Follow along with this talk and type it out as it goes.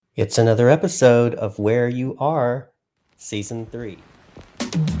It's another episode of Where You Are, Season 3.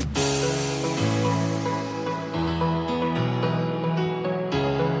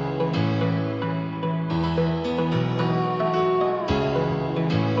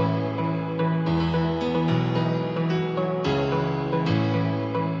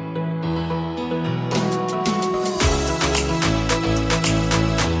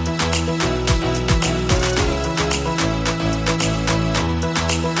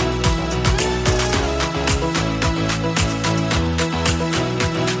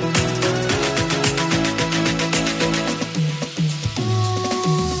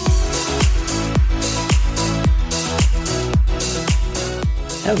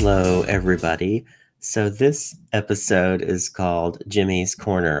 Hello, everybody. So, this episode is called Jimmy's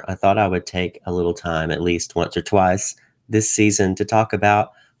Corner. I thought I would take a little time, at least once or twice this season, to talk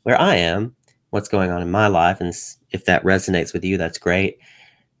about where I am, what's going on in my life, and if that resonates with you, that's great.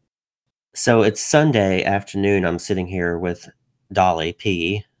 So, it's Sunday afternoon. I'm sitting here with Dolly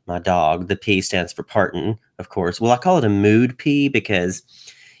P, my dog. The P stands for Parton, of course. Well, I call it a mood P because,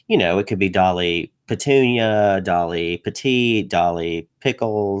 it could be Dolly Petunia, Dolly Petite, Dolly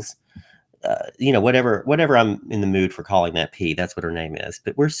Pickles, whatever I'm in the mood for calling that P, that's what her name is.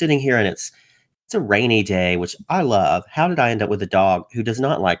 But we're sitting here and it's a rainy day, which I love. How did I end up with a dog who does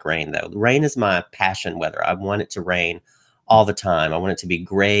not like rain though? Rain is my passion weather. I want it to rain all the time. I want it to be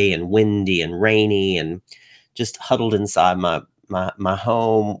gray and windy and rainy and just huddled inside my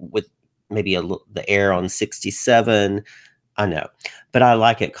home with maybe the air on 67. I know, but I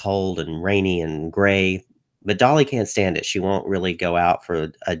like it cold and rainy and gray. But Dolly can't stand it. She won't really go out for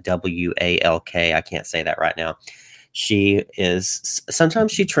a WALK. I can't say that right now.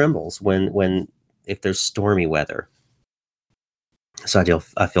 Sometimes she trembles when if there's stormy weather. So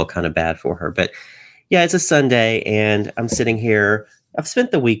I feel kind of bad for her. But yeah, it's a Sunday and I'm sitting here. I've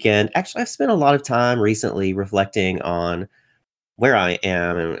spent the weekend. Actually, I've spent a lot of time recently reflecting on where I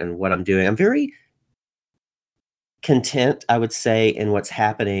am and what I'm doing. I'm very content, I would say, in what's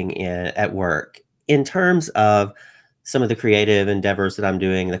happening at work in terms of some of the creative endeavors that I'm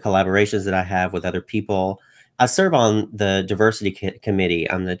doing, the collaborations that I have with other people. I serve on the diversity committee.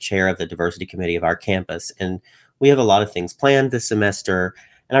 I'm the chair of the diversity committee of our campus, and we have a lot of things planned this semester.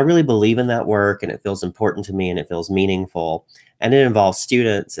 And I really believe in that work, and it feels important to me, and it feels meaningful. And it involves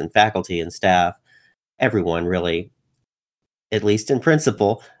students and faculty and staff, everyone really, at least in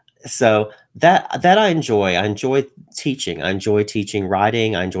principle. So that I enjoy. I enjoy teaching. I enjoy teaching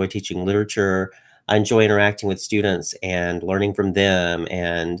writing. I enjoy teaching literature. I enjoy interacting with students and learning from them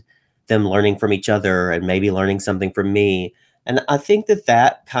and them learning from each other and maybe learning something from me. And I think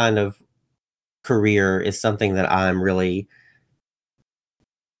that kind of career is something that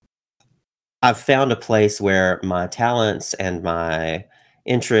I've found a place where my talents and my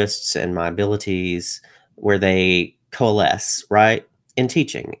interests and my abilities where they coalesce, right? In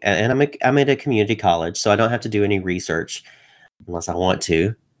teaching. And I'm at a community college, so I don't have to do any research unless I want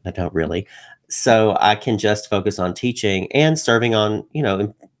to. I don't really. So I can just focus on teaching and serving on,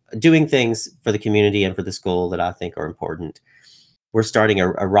 doing things for the community and for the school that I think are important. We're starting a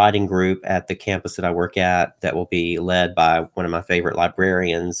writing group at the campus that I work at that will be led by one of my favorite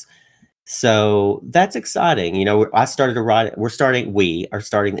librarians. So that's exciting. I started a writing. We are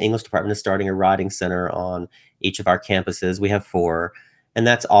starting. The English department is starting a writing center on each of our campuses. We have 4, and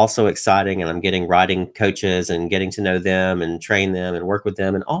that's also exciting. And I'm getting writing coaches and getting to know them and train them and work with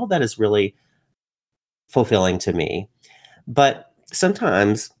them, and all that is really fulfilling to me. But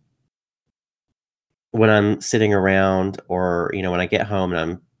sometimes when I'm sitting around, or when I get home and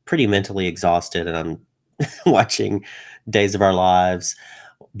I'm pretty mentally exhausted, and I'm watching Days of Our Lives,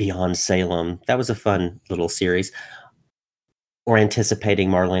 Beyond Salem. That was a fun little series. Or anticipating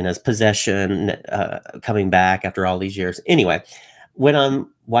Marlena's Possession coming back after all these years. Anyway, when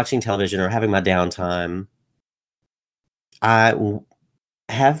I'm watching television or having my downtime,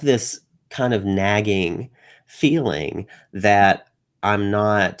 have this kind of nagging feeling that I'm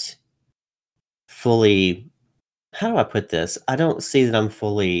not fully, how do I put this? I don't see that I'm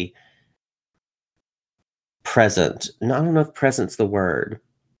fully present. No, I don't know if present's the word.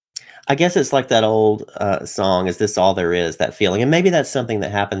 I guess it's like that old song, "Is this all there is?" That feeling, and maybe that's something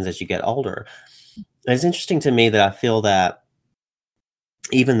that happens as you get older. And it's interesting to me that I feel that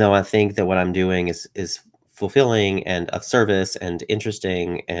even though I think that what I'm doing is fulfilling and of service and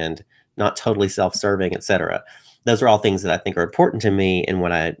interesting and not totally self-serving, etc. Those are all things that I think are important to me in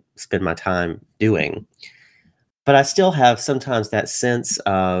what I spend my time doing. But I still have sometimes that sense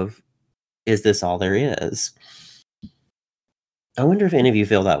of, is this all there is? I wonder if any of you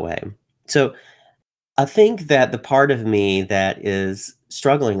feel that way. So I think that the part of me that is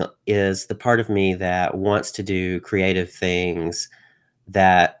struggling is the part of me that wants to do creative things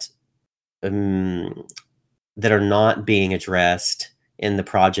that, um, that are not being addressed in the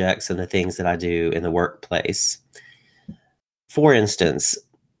projects and the things that I do in the workplace. For instance,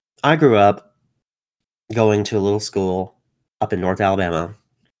 I grew up going to a little school up in North Alabama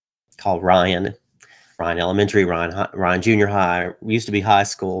called Ryan Elementary, Ryan Junior High, used to be high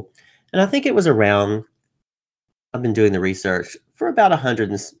school, and I think it was around I've been doing the research for about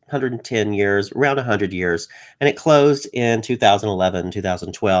 110 years, around 100 years, and it closed in 2011,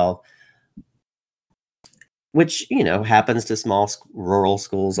 2012, which, happens to small rural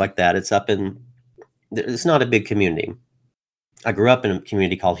schools like that. It's not a big community. I grew up in a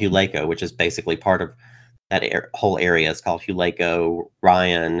community called Hulako, which is basically part of that whole area. It's called Hulako,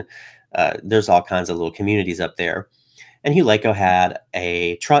 Ryan. There's all kinds of little communities up there. And Hulako had not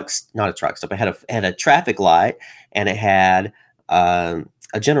a truck stop. It had a traffic light, and it had a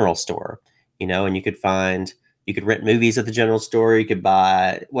general store. And you could rent movies at the general store. You could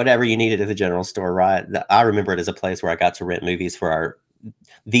buy whatever you needed at the general store, right? I remember it as a place where I got to rent movies for our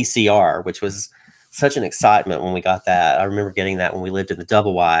VCR, which was such an excitement when we got that. I remember getting that when we lived in the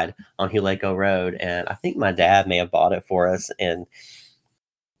Double Wide on Hulako Road, and I think my dad may have bought it for us. And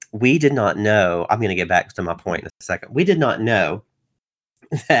we did not know. I'm going to get back to my point in a second. We did not know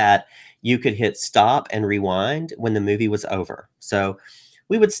that you could hit stop and rewind when the movie was over. So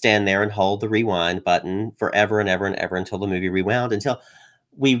we would stand there and hold the rewind button forever and ever and ever until the movie rewound, until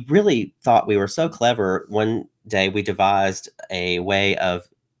we really thought we were so clever. One day we devised a way of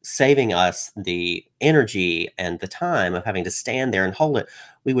saving us the energy and the time of having to stand there and hold it.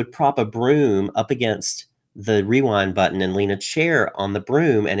 We would prop a broom up against the rewind button and lean a chair on the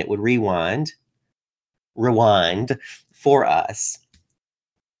broom, and it would rewind for us.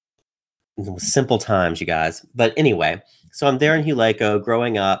 It was simple times, you guys. But anyway, so I'm there in Hulako,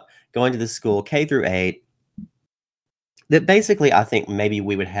 growing up, going to the school K through 8. That basically, I think maybe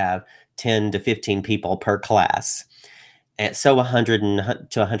we would have 10 to 15 people per class. And so 100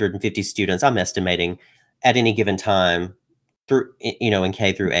 to 150 students, I'm estimating, at any given time in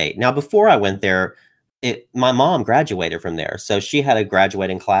K through 8. Now, before I went there, my mom graduated from there. So she had a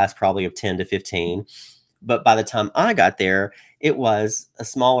graduating class probably of 10 to 15. But by the time I got there, it was a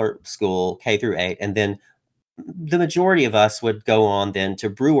smaller school, K through 8, and then the majority of us would go on then to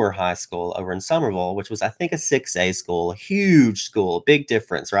Brewer High School over in Somerville, which was, I think, a 6A school, a huge school, big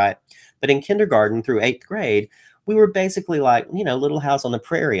difference, right? But in kindergarten through 8th grade, we were basically like, Little House on the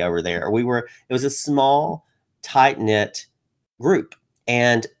Prairie over there. It was a small, tight knit group.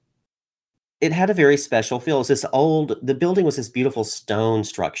 And it had a very special feel. It was the building was this beautiful stone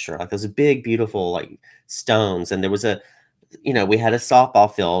structure, like those big, beautiful, like stones. And there was we had a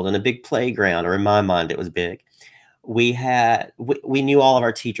softball field and a big playground, or in my mind, it was big. We knew all of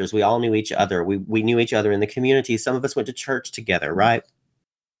our teachers. We all knew each other. We knew each other in the community. Some of us went to church together, right?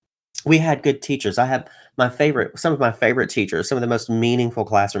 We had good teachers. I had some of my favorite teachers. Some of the most meaningful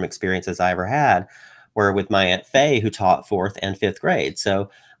classroom experiences I ever had were with my Aunt Faye, who taught 4th and 5th grade. So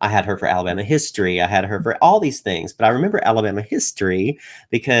I had her for Alabama history. I had her for all these things. But I remember Alabama history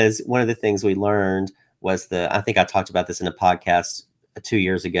because one of the things we learned was I think I talked about this in a podcast 2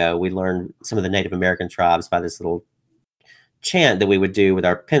 years ago. We learned some of the Native American tribes by this little chant that we would do with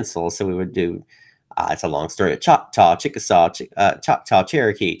our pencils. So we would do, it's a long story, Choctaw, Chickasaw, Choctaw,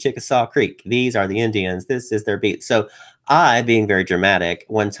 Cherokee, Chickasaw Creek. These are the Indians. This is their beat. So I, being very dramatic,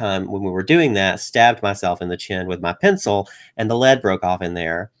 one time when we were doing that, stabbed myself in the chin with my pencil, and the lead broke off in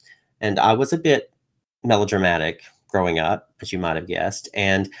there. And I was a bit melodramatic growing up, as you might have guessed.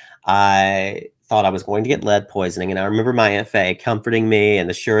 And I thought I was going to get lead poisoning. And I remember my Aunt Faye comforting me and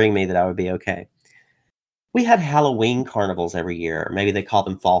assuring me that I would be okay. We had Halloween carnivals every year. Maybe they call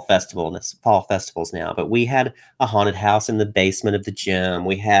them fall festivals now. But we had a haunted house in the basement of the gym.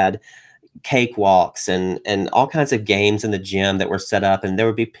 We had cakewalks and all kinds of games in the gym that were set up, and there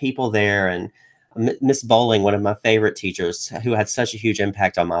would be people there. And Miss Bowling, one of my favorite teachers, who had such a huge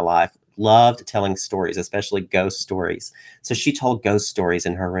impact on my life, loved telling stories, especially ghost stories. So she told ghost stories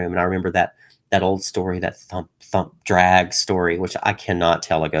in her room, and I remember that old story, that thump thump drag story, which I cannot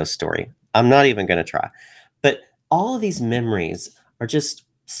tell a ghost story. I'm not even going to try. But all of these memories are just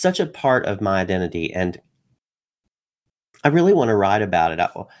such a part of my identity, and I really want to write about it.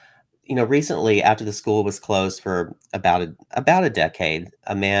 Recently, after the school was closed for about a decade,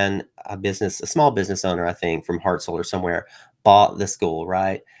 a small business owner, I think, from Hartselle or somewhere, bought the school,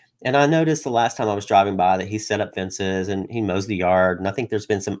 right? And I noticed the last time I was driving by that he set up fences and he mows the yard, and I think there's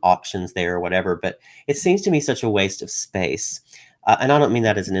been some auctions there or whatever, but it seems to me such a waste of space. And I don't mean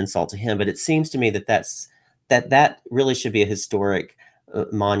that as an insult to him, but it seems to me that that really should be a historic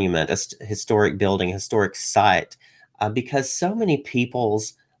monument, historic building, historic site, because so many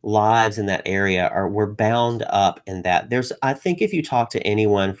people's lives in that area are were bound up in that. I think if you talk to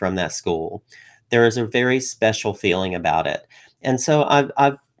anyone from that school, there is a very special feeling about it. And so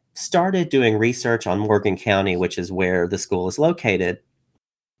I've started doing research on Morgan County, which is where the school is located.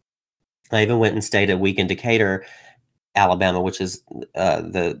 I even went and stayed a week in Decatur, Alabama, which is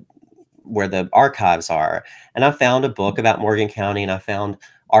the where the archives are. And I found a book about Morgan County, and I found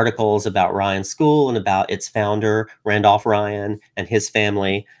articles about Ryan School and about its founder, Randolph Ryan, and his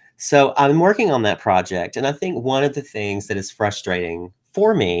family. So I'm working on that project, and I think one of the things that is frustrating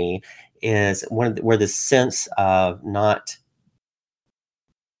for me is where this sense of not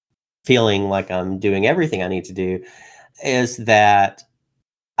feeling like I'm doing everything I need to do is that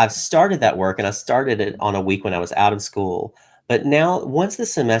I've started that work, and I started it on a week when I was out of school. But now, once the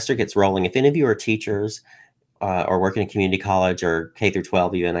semester gets rolling, if any of you are teachers or work in a community college or K through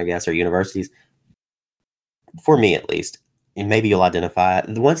 12, even I guess, or universities, for me at least, and maybe you'll identify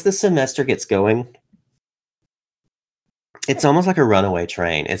it. Once the semester gets going, it's almost like a runaway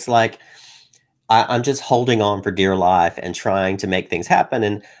train. It's like I'm just holding on for dear life and trying to make things happen.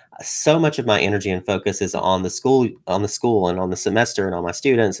 And so much of my energy and focus is on the school, and on the semester, and on my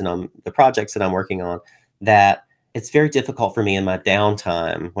students, and on the projects that I'm working on, that it's very difficult for me in my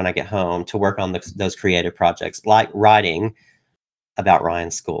downtime when I get home to work on those creative projects, like writing about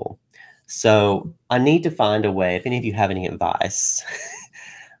Ryan's School. So I need to find a way. If any of you have any advice,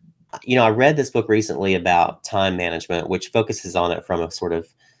 I read this book recently about time management, which focuses on it from a sort of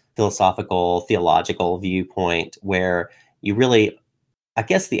philosophical, theological viewpoint, where you really, I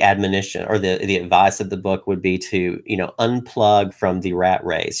guess, the admonition or the advice of the book would be to, unplug from the rat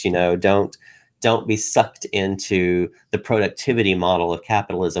race. Don't be sucked into the productivity model of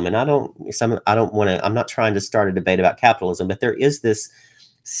capitalism. And I don't want to. I'm not trying to start a debate about capitalism, but there is this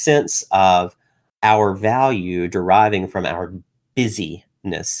sense of our value deriving from our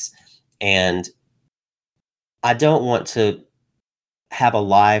busyness, and I don't want to have a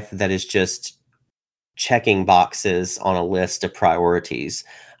life that is just checking boxes on a list of priorities.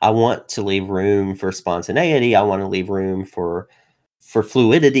 I want to leave room for spontaneity. I want to leave room for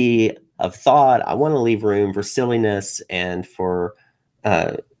fluidity of thought. I want to leave room for silliness and for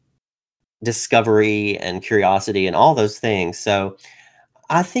uh, discovery and curiosity and all those things. So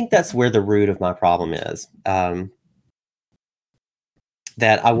I think that's where the root of my problem is.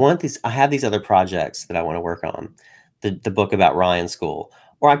 That I have these other projects that I want to work on. The book about Ryan School,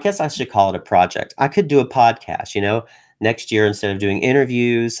 or I guess I should call it a project. I could do a podcast, next year instead of doing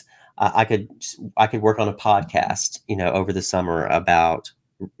interviews, I could work on a podcast, over the summer about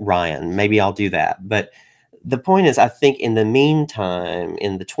Ryan. Maybe I'll do that. But the point is, I think in the meantime,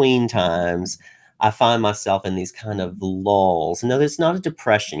 in between times, I find myself in these kind of lulls. No, it's not a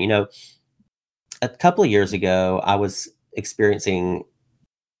depression. A couple of years ago, I was experiencing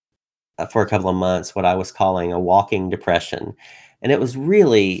for a couple of months what I was calling a walking depression. And it was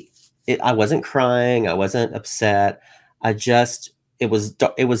really I wasn't crying, I wasn't upset. I just it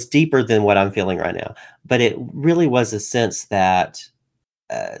was deeper than what I'm feeling right now. But it really was a sense that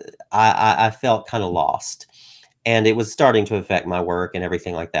uh, I felt kind of lost. And it was starting to affect my work and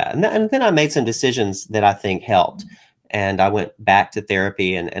everything like that. And then I made some decisions that I think helped. And I went back to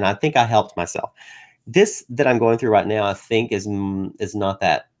therapy, and I think I helped myself. This that I'm going through right now, I think is not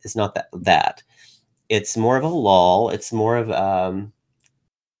that. It's not that. It's more of a lull. It's more of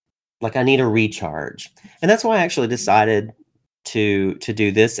like I need a recharge, and that's why I actually decided to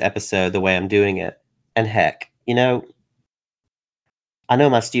do this episode the way I'm doing it. And heck, I know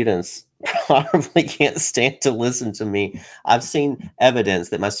my students probably can't stand to listen to me. I've seen evidence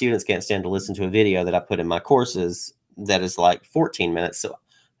that my students can't stand to listen to a video that I put in my courses that is like 14 minutes. So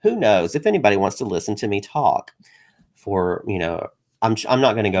who knows if anybody wants to listen to me talk for, I'm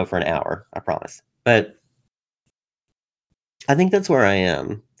not going to go for an hour, I promise. But I think that's where I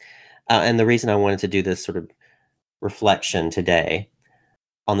am. And the reason I wanted to do this sort of reflection today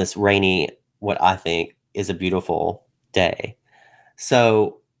on this rainy, what I think is a beautiful day.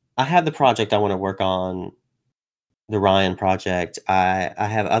 So I have the project I want to work on, the Ryan project. I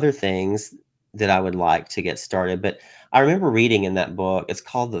have other things that I would like to get started, but I remember reading in that book, it's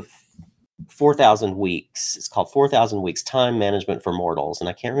called the 4,000 Weeks. It's called 4,000 Weeks Time Management for Mortals. And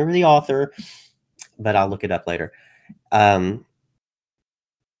I can't remember the author, but I'll look it up later. Um,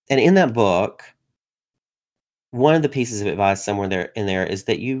 and in that book, one of the pieces of advice somewhere there in there is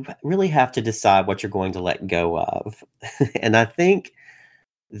that you really have to decide what you're going to let go of. And I think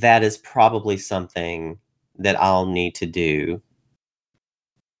that is probably something that I'll need to do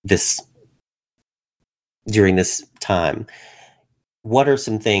this during this time. What are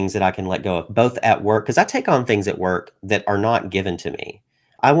some things that I can let go of, both at work? Because I take on things at work that are not given to me.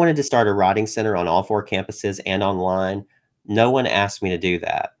 I wanted to start a writing center on all 4 campuses and online. No one asked me to do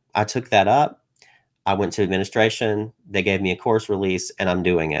that. I took that up. I went to administration. They gave me a course release, and I'm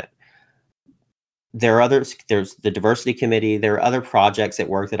doing it. There are others. There's the diversity committee. There are other projects at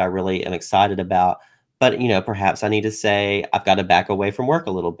work that I really am excited about. But, perhaps I need to say I've got to back away from work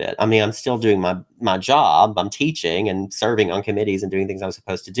a little bit. I mean, I'm still doing my job. I'm teaching and serving on committees and doing things I'm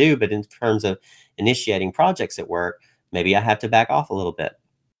supposed to do. But in terms of initiating projects at work, maybe I have to back off a little bit.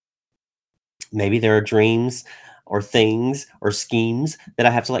 Maybe there are dreams or things or schemes that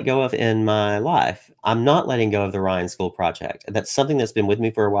I have to let go of in my life. I'm not letting go of the Ryan School project. That's something that's been with me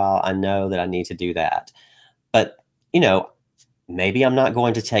for a while. I know that I need to do that. But, maybe I'm not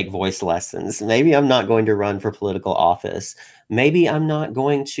going to take voice lessons. Maybe I'm not going to run for political office. Maybe I'm not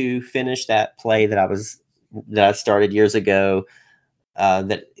going to finish that play that I started years ago.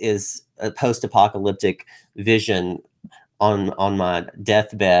 That is a post-apocalyptic vision on my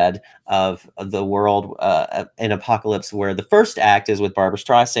deathbed of the world in apocalypse, where the first act is with Barbara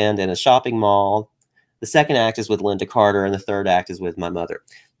Streisand in a shopping mall. The second act is with Linda Carter, and the third act is with my mother.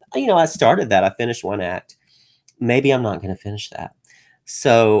 I started that. I finished one act. Maybe I'm not going to finish that.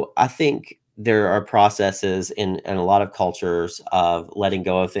 So I think there are processes in a lot of cultures of letting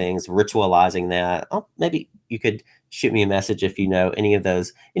go of things, ritualizing that. Oh, maybe you could shoot me a message if you know any of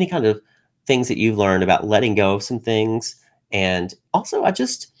those, any kind of things that you've learned about letting go of some things. And also, I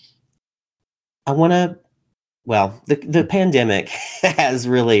want to, well, the pandemic has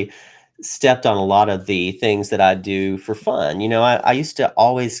really stepped on a lot of the things that I do for fun. I used to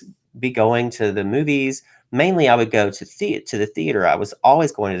always be going to the movies. Mainly, I would go to the theater. I was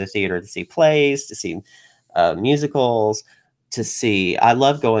always going to the theater to see plays, to see musicals, to see. I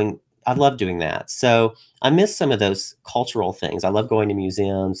love doing that. So I miss some of those cultural things. I love going to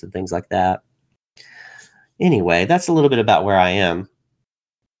museums and things like that. Anyway, that's a little bit about where I am.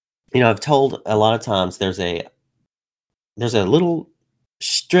 I've told a lot of times there's a little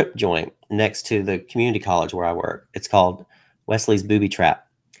strip joint next to the community college where I work. It's called Wesley's Booby Trap.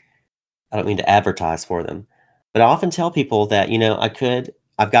 I don't mean to advertise for them, but I often tell people that,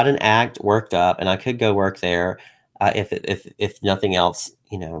 I've got an act worked up and I could go work there. If nothing else,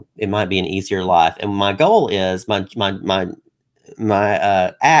 it might be an easier life. And my goal is my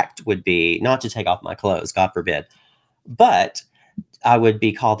act would be not to take off my clothes, God forbid, but I would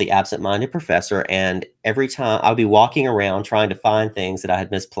be called the absent-minded professor. And every time I would be walking around trying to find things that I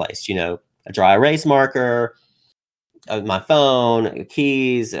had misplaced, a dry erase marker, my phone,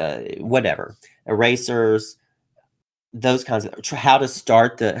 keys, whatever, erasers, those kinds of, how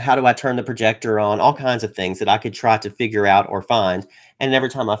do I turn the projector on, all kinds of things that I could try to figure out or find. And every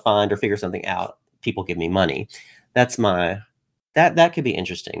time I find or figure something out, people give me money. That could be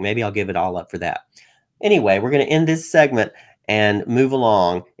interesting. Maybe I'll give it all up for that. Anyway, we're going to end this segment and move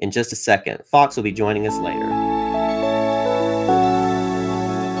along in just a second. Fox will be joining us later.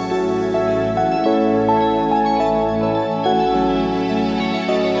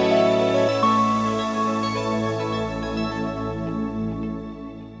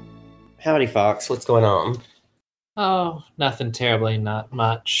 Howdy, Fox. What's going on? Oh, nothing terribly, not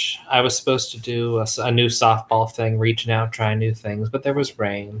much. I was supposed to do a new softball thing, reaching out, trying new things, but there was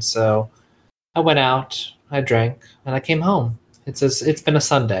rain, so I went out, I drank, and I came home. It's been a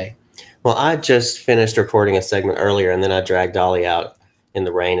Sunday. Well, I just finished recording a segment earlier, and then I dragged Dolly out in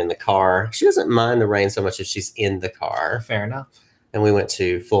the rain in the car. She doesn't mind the rain so much if she's in the car. Fair enough. And we went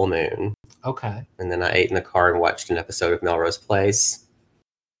to Full Moon. Okay. And then I ate in the car and watched an episode of Melrose Place.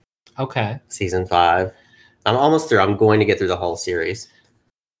 Okay. Season 5. I'm almost through. I'm going to get through the whole series.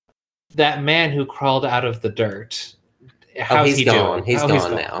 That man who crawled out of the dirt. He's he gone. Doing? He's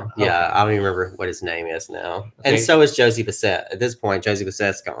gone now. Okay. Yeah, I don't even remember what his name is now. Okay. And so is Josie Bassett. At this point, Josie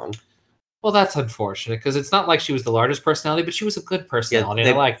Bassett's gone. Well, that's unfortunate because it's not like she was the largest personality, but she was a good personality.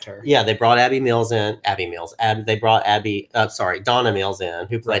 I liked her. Yeah, they brought Abby Mills in. They brought Donna Mills in,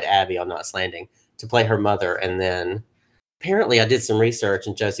 who played Abby on Knots Landing, to play her mother. And then apparently I did some research,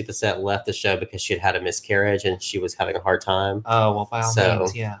 and Josie Bassett left the show because she had a miscarriage and she was having a hard time. Oh, well, by all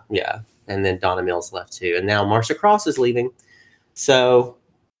means, yeah. Yeah. And then Donna Mills left too. And now Marcia Cross is leaving. So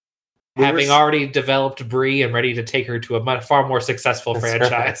having already developed Brie and ready to take her to a far more successful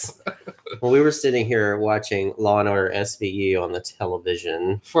franchise. Right. Well, we were sitting here watching Law and Order SVU on the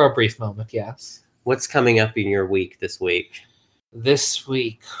television. For a brief moment, yes. What's coming up in your week this week? This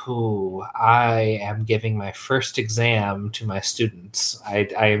week, I am giving my first exam to my students. I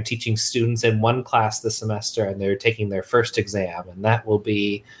am teaching students in one class this semester, and they're taking their first exam, and that will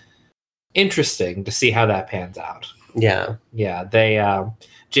be interesting to see how that pans out. Yeah. Yeah, they,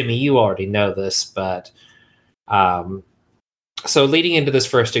 Jimmy, you already know this, but so leading into this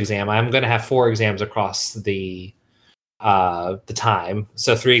first exam, I'm going to have 4 exams across the time,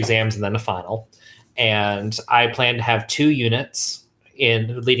 so 3 exams and then a final. And I plan to have 2 units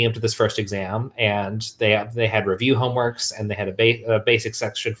in leading up to this first exam, and they had review homeworks, and they had a basic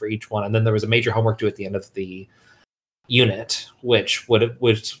section for each one, and then there was a major homework due at the end of the unit, which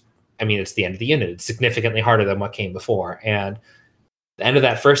I mean, it's the end of the unit. It's significantly harder than what came before, and the end of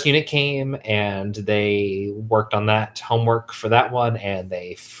that first unit came, and they worked on that homework for that one, and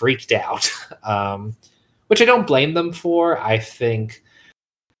they freaked out, which I don't blame them for. I think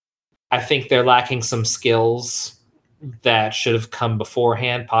they're lacking some skills that should have come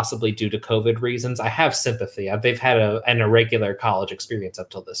beforehand, possibly due to COVID reasons. I have sympathy. They've had an irregular college experience up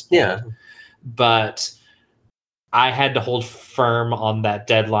till this point. Yeah. But I had to hold firm on that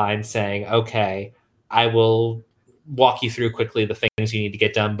deadline, saying, okay, I will walk you through quickly the things you need to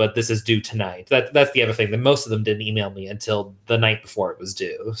get done, but this is due tonight. That's the other thing, that most of them didn't email me until the night before it was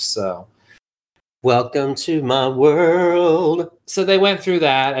due. So welcome to my world. So they went through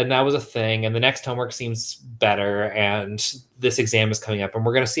that, and that was a thing, and the next homework seems better, and this exam is coming up, and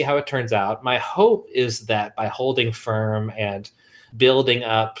we're going to see how it turns out. My hope is that by holding firm and building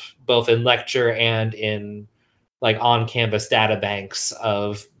up both in lecture and in like on-campus data banks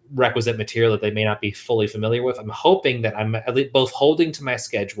of requisite material that they may not be fully familiar with, I'm hoping that I'm at least both holding to my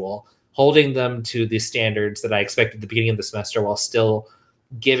schedule, holding them to the standards that I expected at the beginning of the semester, while still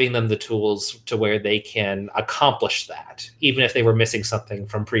giving them the tools to where they can accomplish that, even if they were missing something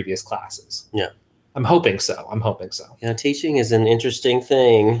from previous classes. Yeah. I'm hoping so. Yeah, teaching is an interesting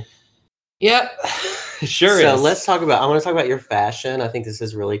thing. Yep. Sure is. So I want to talk about your fashion. I think this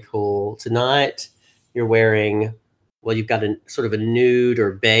is really cool. Tonight, you're wearing, well, you've got a sort of a nude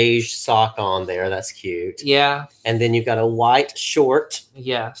or beige sock on there. That's cute. Yeah. And then you've got a white short.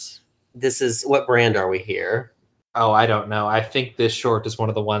 Yes. What brand are we here? Oh, I don't know. I think this short is one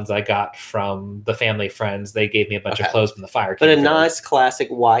of the ones I got from the family friends. They gave me a bunch of clothes from the fire. But a nice classic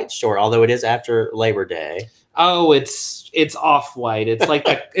white short, although it is after Labor Day. Oh, it's off-white. It's like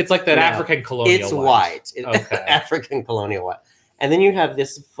that. It's like that African colonial. It's white. Okay. African colonial white. And then you have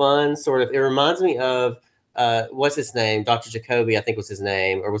this fun sort of. It reminds me of what's his name? Dr. Jacoby, I think was his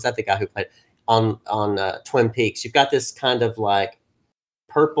name, or was that the guy who played on Twin Peaks? You've got this kind of like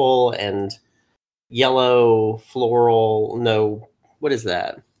purple and yellow floral. No, what is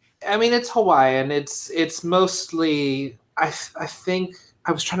that? I mean, it's Hawaiian. It's mostly. I think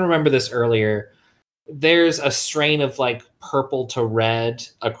I was trying to remember this earlier. There's a strain of like purple to red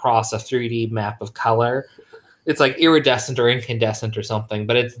across a 3D map of color. It's like iridescent or incandescent or something,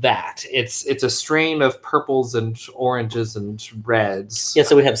 but it's that. It's a strain of purples and oranges and reds. Yeah,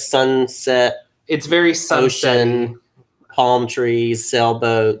 so we have sunset. It's very sunset. Ocean, palm trees,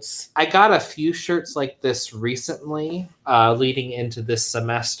 sailboats. I got a few shirts like this recently, leading into this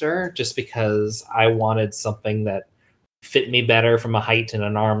semester, just because I wanted something that fit me better from a height and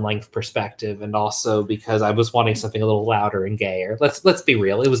an arm length perspective, and also because I was wanting something a little louder and gayer. Let's be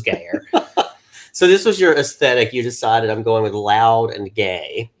real, it was gayer. So this was your aesthetic. You decided I'm going with loud and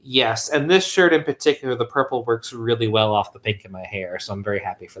gay. Yes, and this shirt in particular, the purple works really well off the pink in my hair, so I'm very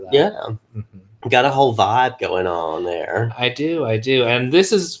happy for that. Yeah. Mm-hmm. Got a whole vibe going on there. I do. And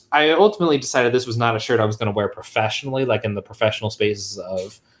I ultimately decided this was not a shirt I was going to wear professionally, like in the professional spaces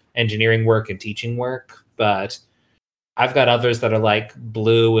of engineering work and teaching work, but I've got others that are like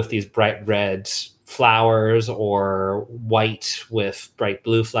blue with these bright red flowers, or white with bright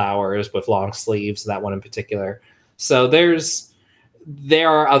blue flowers with long sleeves, that one in particular. So there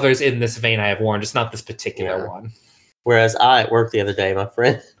are others in this vein I have worn, just not this particular one. Whereas I at work the other day, my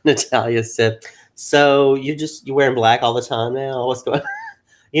friend Natalia said, so you wearing black all the time now? What's going on?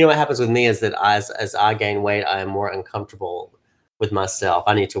 You know what happens with me is that as I gain weight, I am more uncomfortable with myself.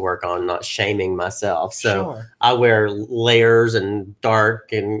 I need to work on not shaming myself. So sure. I wear layers and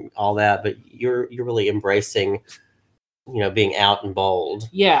dark and all that, but you're really embracing, being out and bold.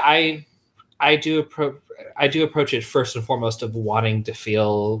 Yeah, I do approach it first and foremost of wanting to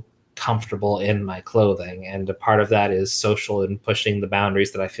feel comfortable in my clothing, and a part of that is social and pushing the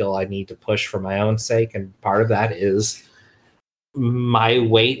boundaries that I feel I need to push for my own sake, and part of that is my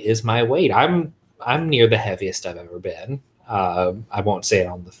weight is my weight. I'm near the heaviest I've ever been. I won't say it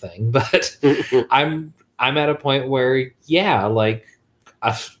on the thing, but I'm at a point where, yeah, like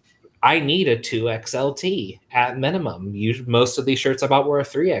I need a 2XLT at minimum. Most of these shirts I bought were a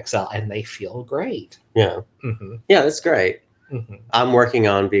 3XL, and they feel great. Yeah. Mm-hmm. Yeah, that's great. Mm-hmm. I'm working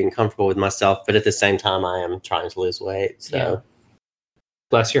on being comfortable with myself, but at the same time, I am trying to lose weight. So, yeah.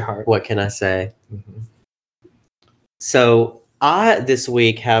 Bless your heart. What can I say? Mm-hmm. So, I this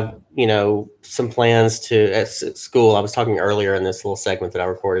week have some plans to at school. I was talking earlier in this little segment that I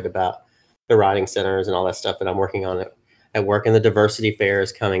recorded about the writing centers and all that stuff that I'm working on at work, and the diversity fair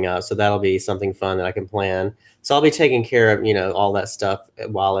is coming up. So that'll be something fun that I can plan. So I'll be taking care of all that stuff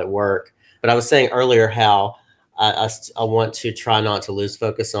while at work. But I was saying earlier how I want to try not to lose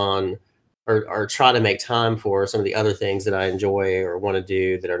focus on or try to make time for some of the other things that I enjoy or want to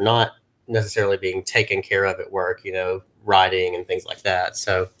do that are not necessarily being taken care of at work, writing and things like that.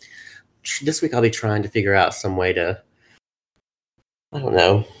 So this week I'll be trying to figure out some way to, I don't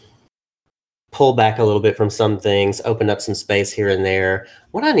know, pull back a little bit from some things, open up some space here and there.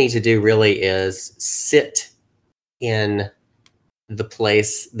 What I need to do really is sit in the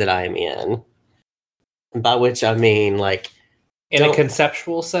place that I am in. By which I mean, like, in a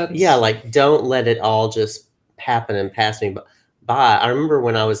conceptual sense? Yeah, like, don't let it all just happen and pass me by. I remember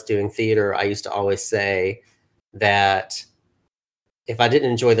when I was doing theater, I used to always say that if I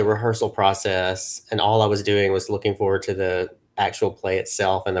didn't enjoy the rehearsal process and all I was doing was looking forward to the actual play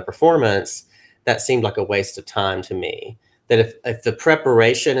itself and the performance, that seemed like a waste of time to me. That if the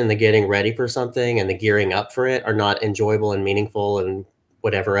preparation and the getting ready for something and the gearing up for it are not enjoyable and meaningful and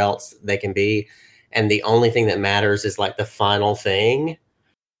whatever else they can be, and the only thing that matters is like the final thing,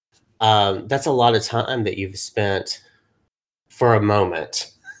 that's a lot of time that you've spent for a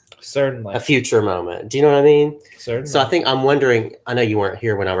moment. Certainly. A future moment. Do you know what I mean? Certainly. So I think I'm wondering, I know you weren't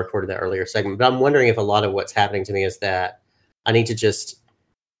here when I recorded that earlier segment, but I'm wondering if a lot of what's happening to me is that I need to just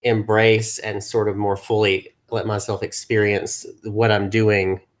embrace and sort of more fully let myself experience what I'm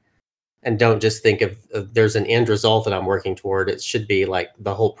doing and don't just think of there's an end result that I'm working toward. It should be like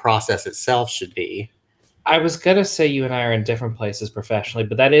the whole process itself should be. I was gonna say you and I are in different places professionally,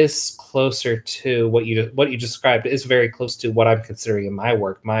 but that is closer to what you described is very close to what I'm considering in my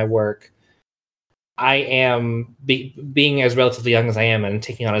work. My work, I am being as relatively young as I am and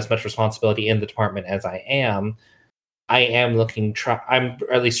taking on as much responsibility in the department as I am. I'm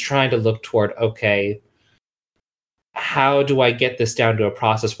at least trying to look toward, okay, how do I get this down to a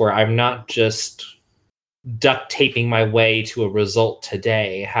process where I'm not just duct taping my way to a result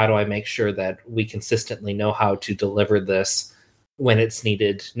today? How do I make sure that we consistently know how to deliver this when it's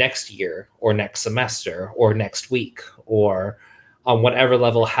needed next year or next semester or next week or on whatever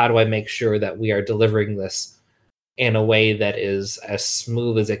level? How do I make sure that we are delivering this in a way that is as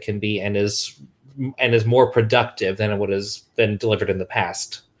smooth as it can be and is more productive than what has been delivered in the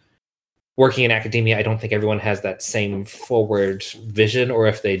past? Working in academia, I don't think everyone has that same forward vision, or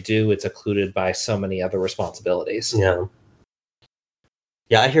if they do, it's occluded by so many other responsibilities. Yeah.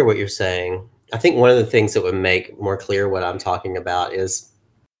 Yeah, I hear what you're saying. I think one of the things that would make more clear what I'm talking about is,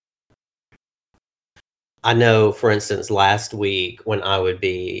 I know, for instance, last week when I would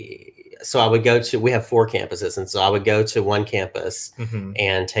go to, we have 4 campuses, and so I would go to one campus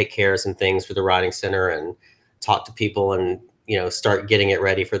and take care of some things for the writing center and talk to people and start getting it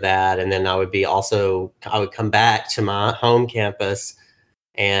ready for that. And then I would come back to my home campus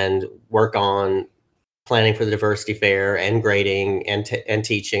and work on planning for the diversity fair and grading and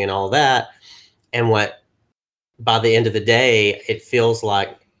teaching and all of that. And by the end of the day, it feels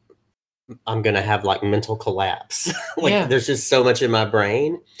like I'm going to have like mental collapse. There's just so much in my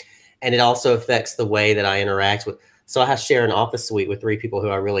brain. And it also affects the way that I interact with. So I share an office suite with 3 people who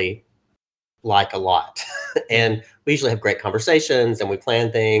I really like a lot. And we usually have great conversations and we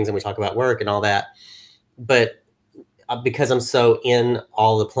plan things and we talk about work and all that. But because I'm so in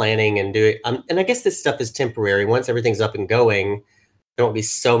all the planning and doing, and I guess this stuff is temporary. Once everything's up and going, there won't be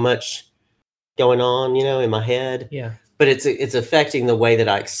so much going on, in my head. Yeah. But it's affecting the way that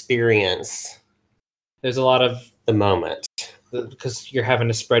I experience. There's a lot of the moment. Because you're having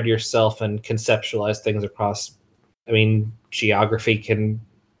to spread yourself and conceptualize things across. I mean, geography can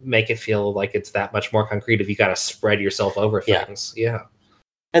make it feel like it's that much more concrete if you got to spread yourself over things. Yeah.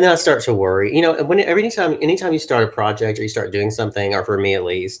 And then I start to worry, anytime you start a project or you start doing something, or for me at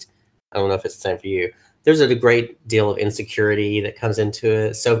least, I don't know if it's the same for you, there's a great deal of insecurity that comes into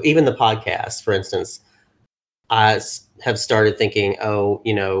it. So even the podcast, for instance, I have started thinking,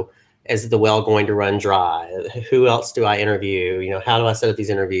 is the well going to run dry? Who else do I interview? How do I set up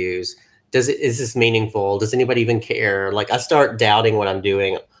these interviews? Is this meaningful? Does anybody even care? Like, I start doubting what I'm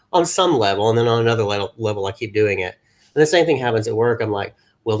doing on some level, and then on another level, I keep doing it. And the same thing happens at work. I'm like,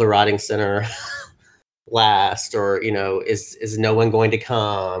 will the writing center last, or is no one going to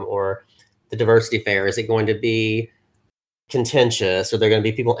come, or the diversity fair, is it going to be contentious, or they're going to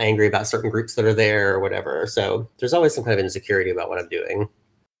be people angry about certain groups that are there or whatever. So there's always some kind of insecurity about what I'm doing.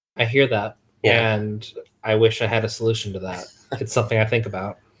 I hear that. Yeah. And I wish I had a solution to that. It's something I think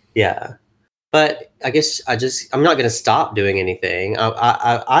about. Yeah. But I guess I'm not going to stop doing anything.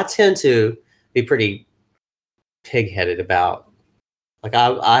 I tend to be pretty pig-headed about, like,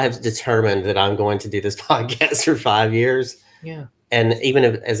 I have determined that I'm going to do this podcast for 5 years. Yeah. And even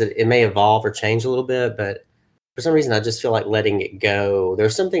if, as it may evolve or change a little bit, but for some reason, I just feel like letting it go.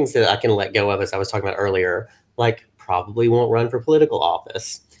 There's some things that I can let go of, as I was talking about earlier, like probably won't run for political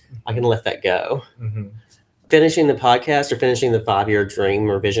office. I can let that go. Mm-hmm. Finishing the podcast or finishing the 5-year dream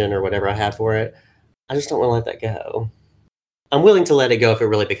or vision or whatever I have for it, I just don't want to let that go. I'm willing to let it go if it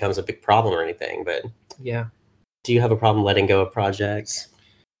really becomes a big problem or anything, but yeah. Do you have a problem letting go of projects?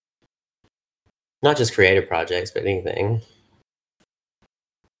 Not just creative projects, but anything.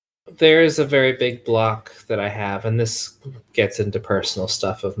 There is a very big block that I have, and this gets into personal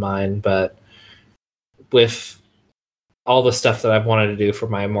stuff of mine, but with all the stuff that I've wanted to do for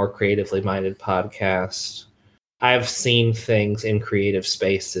my more creatively minded podcast, I've seen things in creative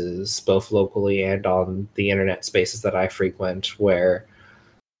spaces, both locally and on the internet spaces that I frequent, where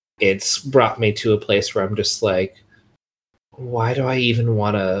it's brought me to a place where I'm just like, why do I even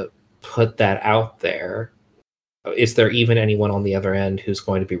want to put that out there? Is there even anyone on the other end who's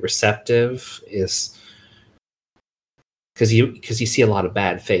going to be receptive? Because you see a lot of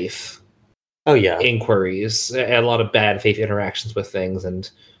bad faith inquiries, a lot of bad faith interactions with things,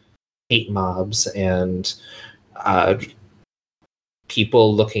 and hate mobs, and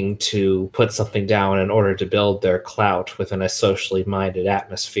people looking to put something down in order to build their clout within a socially minded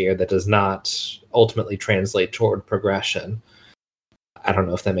atmosphere that does not ultimately translate toward progression. I don't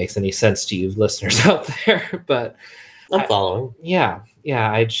know if that makes any sense to you listeners out there, but I'm following. Yeah.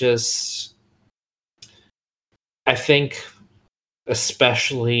 I think,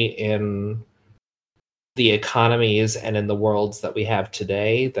 especially in the economies and in the worlds that we have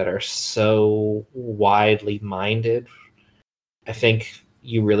today that are so widely minded, I think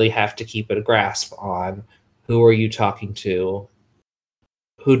you really have to keep a grasp on who are you talking to,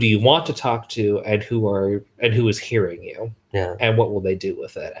 who do you want to talk to, and who is hearing you, and what will they do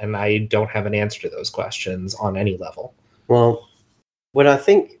with it. And I don't have an answer to those questions on any level. Well, when I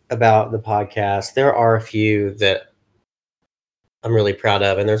think about the podcast, there are a few that I'm really proud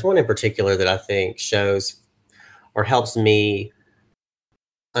of, and there's one in particular that I think shows or helps me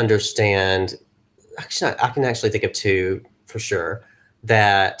understand. Actually, I can actually think of two for sure,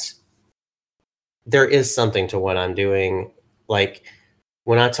 that there is something to what I'm doing. Like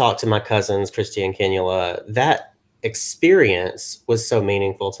when I talked to my cousins, Christy and Kenula, that experience was so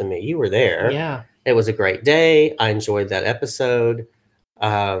meaningful to me. You were there. Yeah. It was a great day. I enjoyed that episode.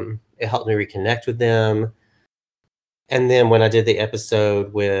 It helped me reconnect with them. And then when I did the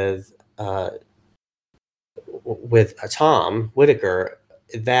episode with Tom Whitaker,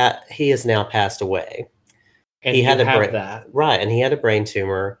 that he has now passed away. And he had that. Right, and he had a brain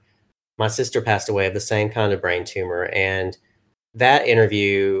tumor. My sister passed away of the same kind of brain tumor. And that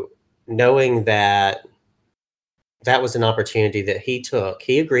interview, knowing that that was an opportunity that he took,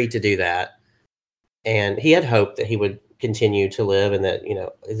 he agreed to do that. And he had hoped that he would continue to live and that,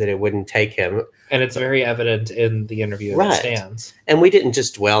 that it wouldn't take him. And it's very evident in the interview right. It stands. And we didn't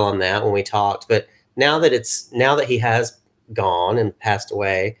just dwell on that when we talked, but now that he has gone and passed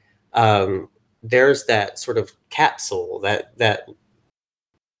away, there's that sort of capsule, that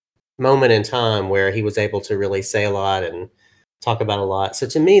moment in time where he was able to really say a lot and talk about a lot. So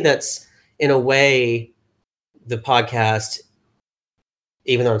to me, that's in a way the podcast,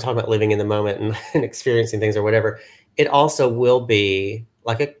 even though I'm talking about living in the moment and experiencing things or whatever, it also will be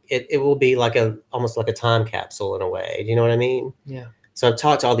like it will be like almost like a time capsule in a way. Do you know what I mean? Yeah. So I've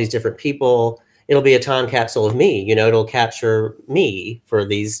talked to all these different people. It'll be a time capsule of me, it'll capture me for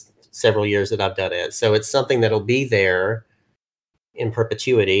these several years that I've done it. So it's something that'll be there in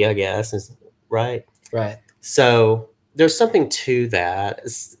perpetuity, I guess, right? Right. So there's something to that.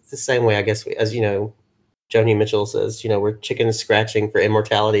 It's the same way, I guess, as Joni Mitchell says, we're chickens scratching for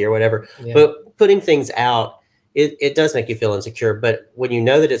immortality or whatever. Yeah. But putting things out, it does make you feel insecure. But when you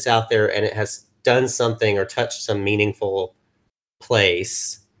know that it's out there and it has done something or touched some meaningful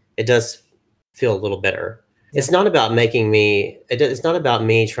place, it does feel a little better. Yeah. It's not about it's not about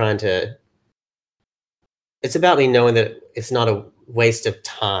me trying to, it's about me knowing that it's not a waste of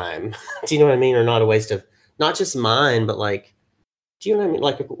time. Do you know what I mean? Or not a waste of, not just mine, but like, do you know what I mean?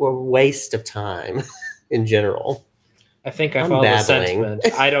 Like a waste of time in general. I think I I'm follow the babbling.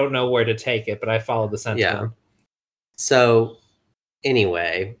 sentiment. I don't know where to take it, but I follow the Yeah. sentiment. So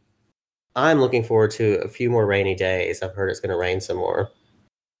anyway, I'm looking forward to a few more rainy days. I've heard it's going to rain some more.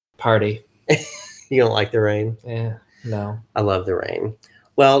 Party. You don't like the rain? Yeah, no. I love the rain.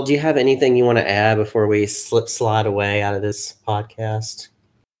 Well, do you have anything you want to add before we slide away out of this podcast?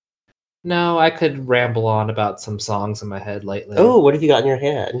 No, I could ramble on about some songs in my head lately. Oh, what have you got in your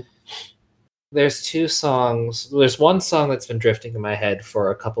head? There's two songs. There's one song that's been drifting in my head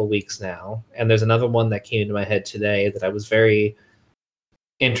for a couple weeks now, and there's another one that came into my head today that I was very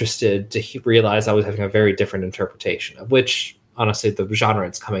interested to realize I was having a very different interpretation of, which honestly the genre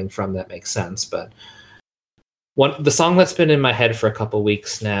it's coming from that makes sense. But the song that's been in my head for a couple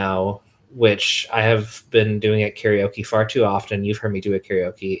weeks now, which I have been doing at karaoke far too often, you've heard me do at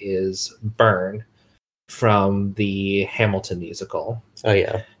karaoke, is Burn from the Hamilton musical. Oh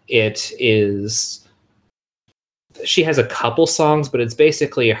yeah. It is, she has a couple songs, but it's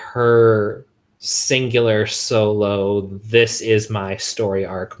basically her singular solo, this is my story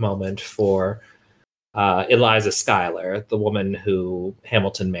arc moment for Eliza Schuyler, the woman who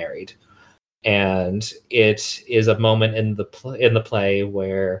Hamilton married. And it is a moment in the play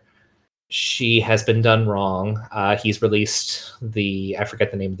where she has been done wrong. He's released I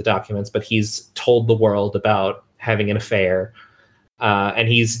forget the name of the documents, but he's told the world about having an affair. And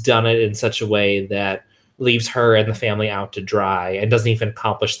he's done it in such a way that leaves her and the family out to dry and doesn't even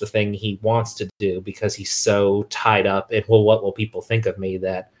accomplish the thing he wants to do because he's so tied up in, well, what will people think of me,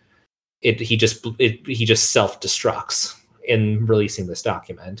 that he just self-destructs in releasing this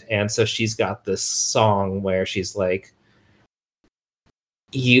document. And so she's got this song where she's like,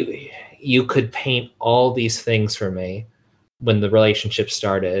 you could paint all these things for me when the relationship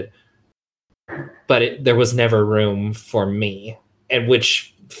started, but there was never room for me. And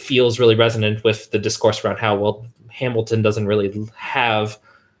which feels really resonant with the discourse around how, well, Hamilton doesn't really have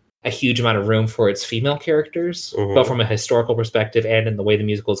a huge amount of room for its female characters, Mm-hmm. both from a historical perspective and in the way the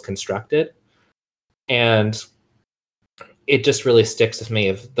musical is constructed. And it just really sticks with me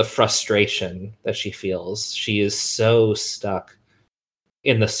of the frustration that she feels. She is so stuck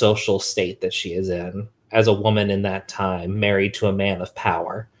in the social state that she is in as a woman in that time, married to a man of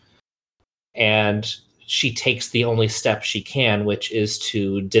power. And she takes the only step she can, which is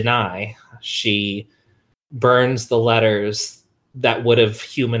to deny. She burns the letters that would have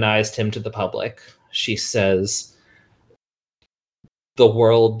humanized him to the public. She says, the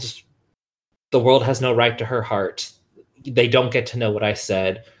world has no right to her heart. They don't get to know what I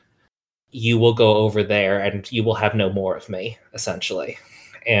said. You will go over there and you will have no more of me, essentially.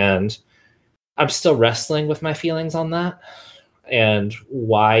 And I'm still wrestling with my feelings on that and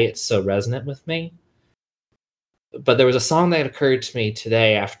why it's so resonant with me. But there was a song that occurred to me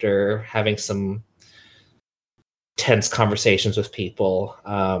today after having some tense conversations with people.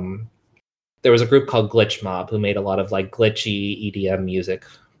 There was a group called Glitch Mob who made a lot of like glitchy EDM music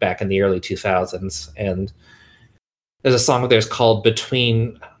back in the early 2000s. And there's a song of theirs called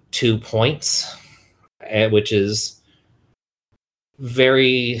Between 2 Points, which is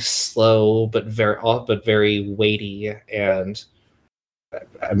very slow, but very weighty. And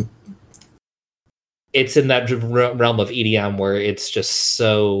it's in that realm of EDM where it's just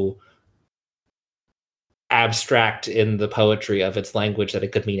so abstract in the poetry of its language that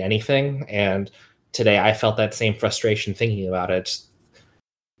it could mean anything. And today I felt that same frustration thinking about it.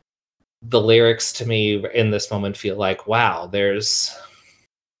 The lyrics to me in this moment feel like, wow, there's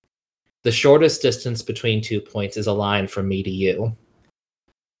the shortest distance between 2 points is a line from me to you.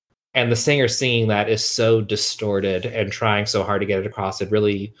 And the singer singing that is so distorted and trying so hard to get it across. It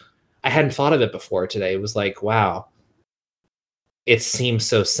really, I hadn't thought of it before today. It was like, wow, it seems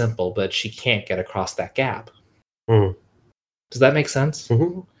so simple, but she can't get across that gap. Mm. Does that make sense?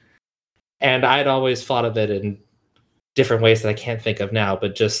 Mm-hmm. And I'd always thought of it in different ways that I can't think of now,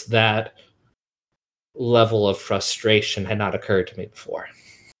 but just that level of frustration had not occurred to me before.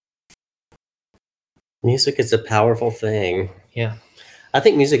 Music is a powerful thing. Yeah. I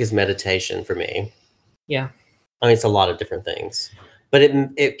think music is meditation for me. Yeah. I mean, it's a lot of different things, but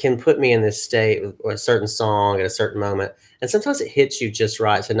it can put me in this state with a certain song at a certain moment. And sometimes it hits you just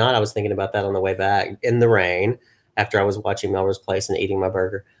right. Tonight, I was thinking about that on the way back in the rain after I was watching Melrose Place and eating my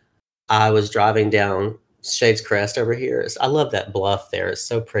burger. I was driving down Shades Crest over here. I love that bluff there. It's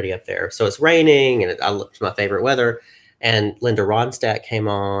so pretty up there. So it's raining and it's my favorite weather. And Linda Ronstadt came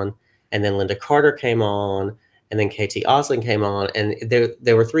on, and then Linda Carter came on, and then KT Oslin came on, and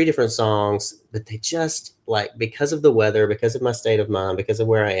there were 3 different songs, but they just, like, because of the weather, because of my state of mind, because of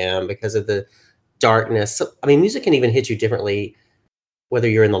where I am, because of the darkness. So, I mean, music can even hit you differently, whether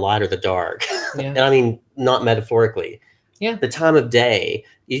you're in the light or the dark. Yeah. And I mean, not metaphorically. Yeah. the time of day.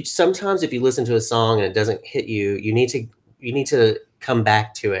 Sometimes if you listen to a song and it doesn't hit you, you need to come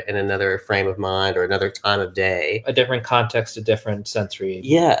back to it in another frame of mind or another time of day. A different context, a different sensory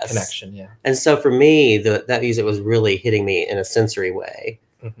Yes. connection. Yeah. And so for me, that music was really hitting me in a sensory way,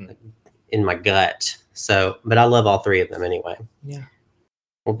 in my gut. So, but I love all three of them anyway. Yeah.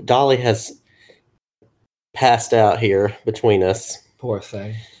 Well, Dolly has passed out here between us. Poor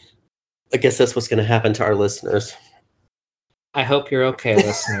thing. I guess that's what's going to happen to our listeners. I hope you're okay,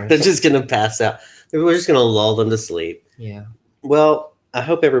 listeners. They're just going to pass out. We're just going to lull them to sleep. Yeah. Well, I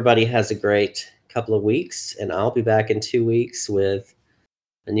hope everybody has a great couple of weeks, and I'll be back in 2 weeks with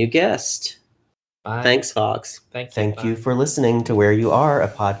a new guest. Bye. Thanks, Fox. Thank you for listening to Where You Are, a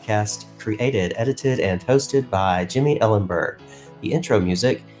podcast created, edited, and hosted by Jimmy Ellenberg. The intro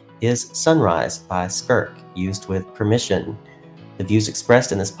music is Sunrise by Skirk, used with permission. The views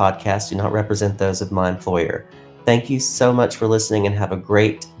expressed in this podcast do not represent those of my employer. Thank you so much for listening, and have a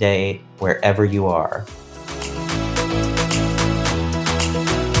great day wherever you are.